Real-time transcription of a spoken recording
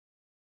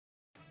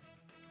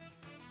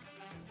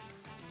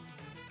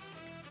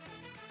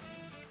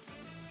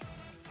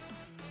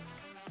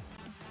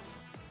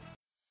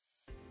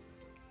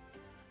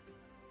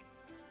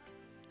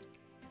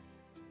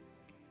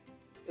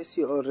As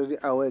you're already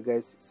aware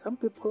guys, some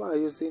people are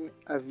using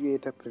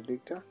Aviator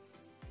Predictor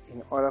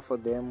in order for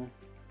them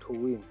to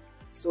win.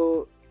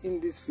 So in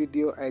this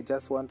video I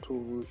just want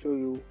to show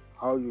you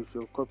how you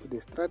should copy the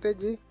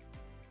strategy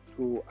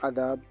to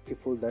other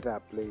people that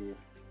are playing.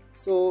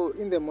 So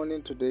in the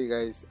morning today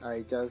guys,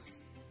 I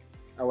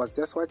was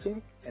just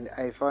watching and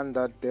I found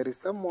that there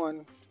is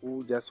someone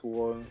who just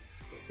won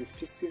a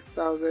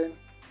 56,000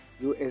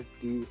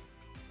 USD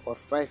or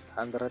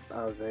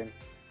 500,000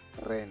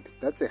 rand.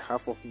 That's a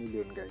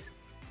 $500,000 guys.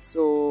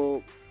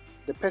 So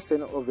the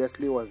person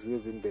obviously was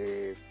using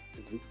the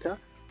predictor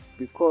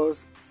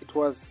because it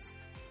was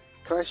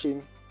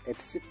crashing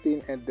at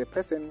 16 and the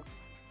person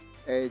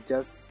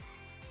just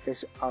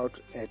cash out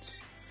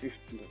at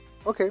 15.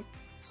 Okay,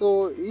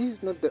 so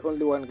he's not the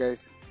only one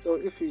guys. So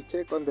if you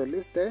check on the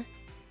list there,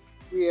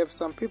 we have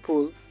some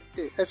people.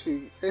 As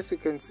you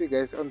can see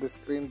guys on the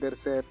screen,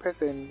 there's a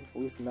person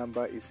whose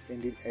number is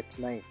ending at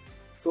 9.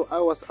 So I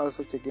was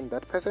also checking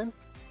that person.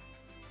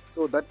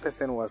 So that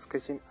person was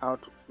cashing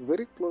out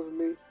very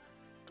closely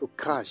to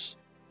crash,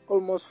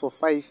 almost for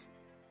 5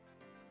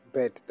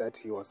 bet that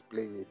he was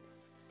playing.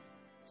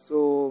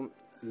 So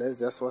let's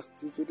just watch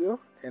the video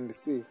and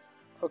see.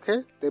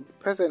 Okay, the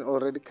person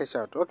already cashed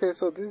out. Okay,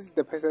 so this is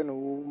the person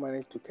who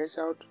managed to cash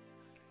out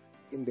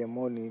in the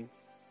morning.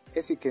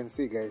 As you can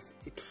see guys,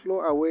 it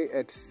flew away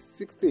at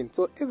 16.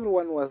 So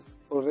everyone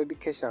was already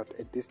cashed out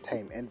at this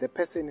time and the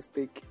person is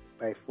taken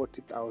by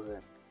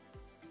 40,000.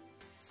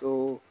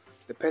 So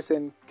the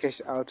person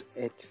cashed out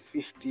at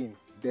 15.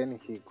 Then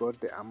he got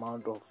the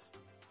amount of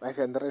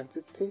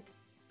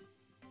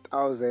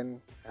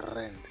 560,000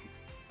 rand.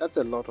 That's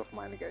a lot of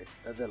money guys.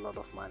 That's a lot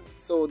of money.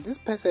 So this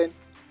person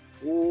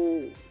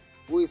who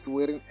is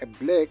wearing a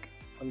black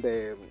on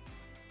the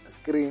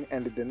screen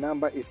and the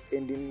number is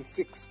ending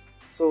 6.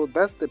 So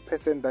that's the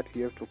person that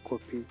you have to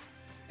copy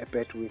a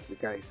bet with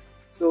guys.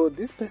 So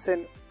this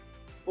person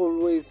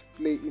always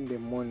play in the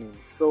morning.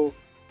 So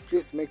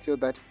please make sure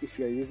that if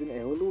you are using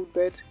a Hollywood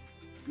bet,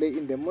 play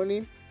in the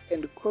morning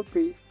and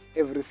copy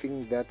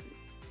everything that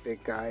the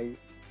guy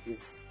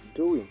is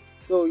doing.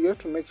 So you have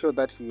to make sure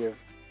that you have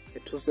a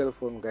 2 cell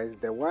phone guys,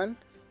 the one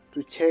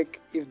to check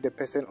if the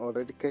person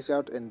already cash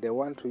out and the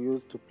one to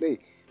use to play,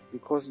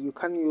 because you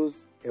can't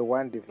use a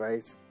one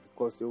device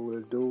because you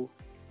will do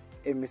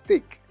a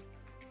mistake.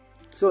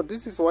 So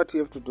this is what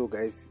you have to do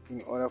guys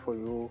in order for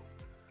you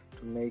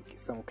to make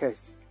some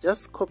cash.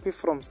 Just copy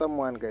from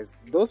someone guys.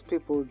 Those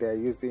people, they are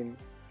using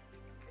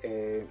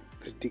a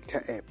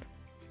predictor app.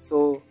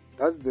 So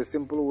that's the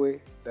simple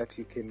way that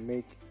you can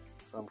make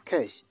some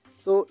cash.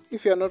 So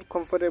if you are not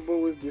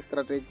comfortable with this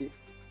strategy,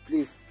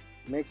 please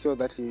make sure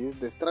that you use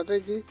the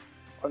strategy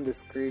on the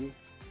screen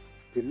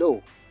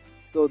below.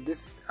 So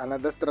this is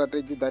another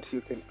strategy that you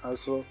can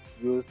also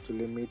use to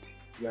limit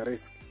your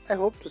risk. I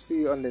hope to see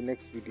you on the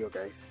next video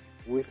guys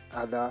with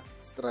other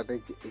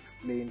strategy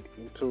explained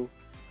into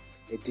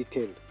a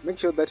detail. Make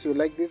sure that you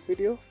like this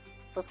video,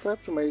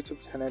 subscribe to my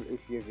YouTube channel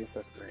if you haven't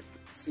subscribed.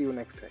 See you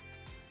next time.